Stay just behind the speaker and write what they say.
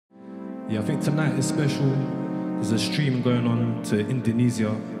Yeah, I think tonight is special. There's a stream going on to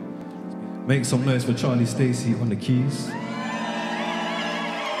Indonesia. Make some noise for Charlie Stacey on the keys.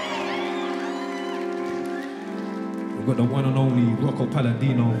 We've got the one and only Rocco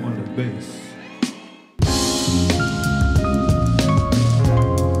Palladino on the bass.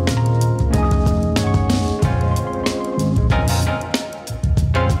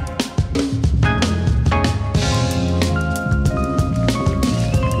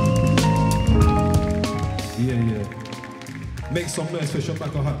 Make some noise for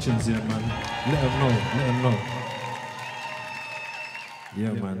Shabaka Hutchins, yeah, man. Let them know.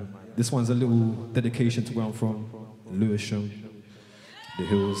 Yeah, man. This one's a little dedication to where I'm from, Lewisham, the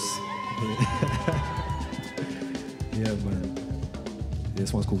hills. Yeah, man.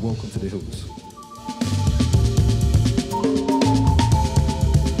 This one's called Welcome to the Hills.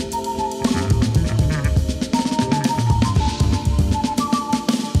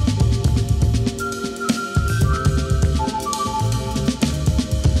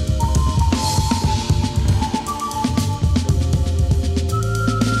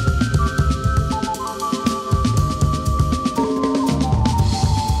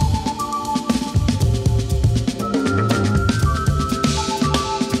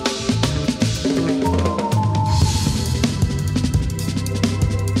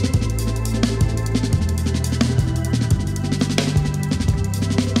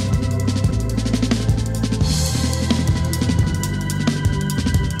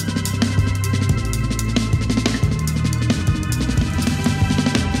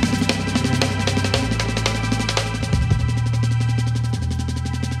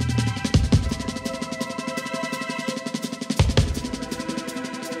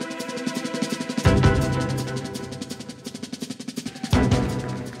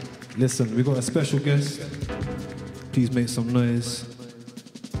 Listen, we got a special guest. Please make some noise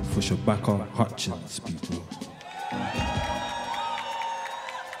for Shabaka Hutchins, people.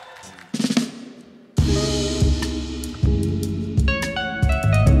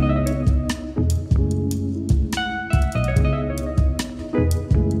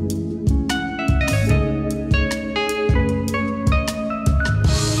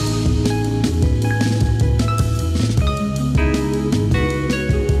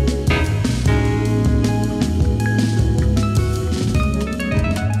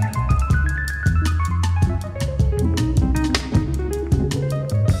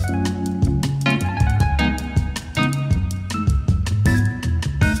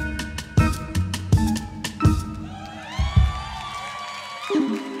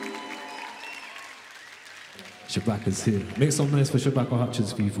 Shabaka's here. Make some noise for Shabaka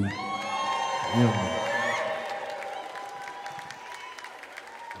Hutchins, people. Yeah, man.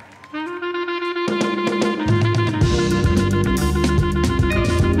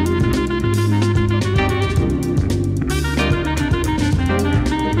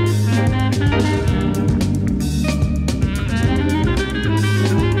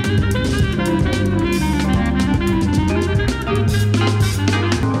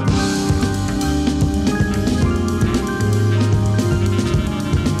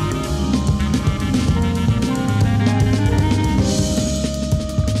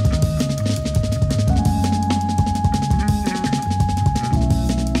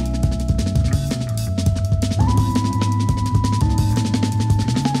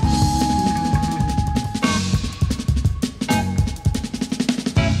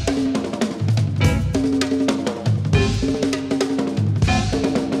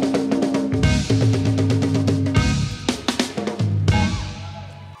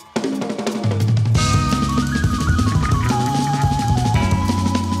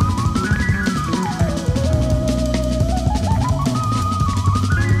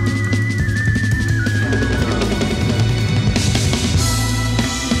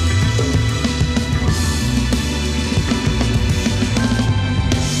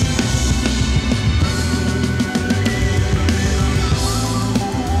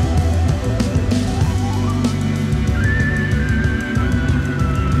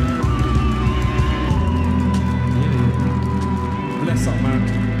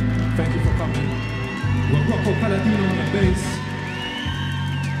 Palladino on the bass,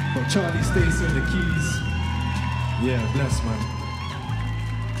 got Charlie Stacey on the keys. Yeah, bless, man.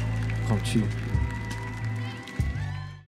 Come cheap.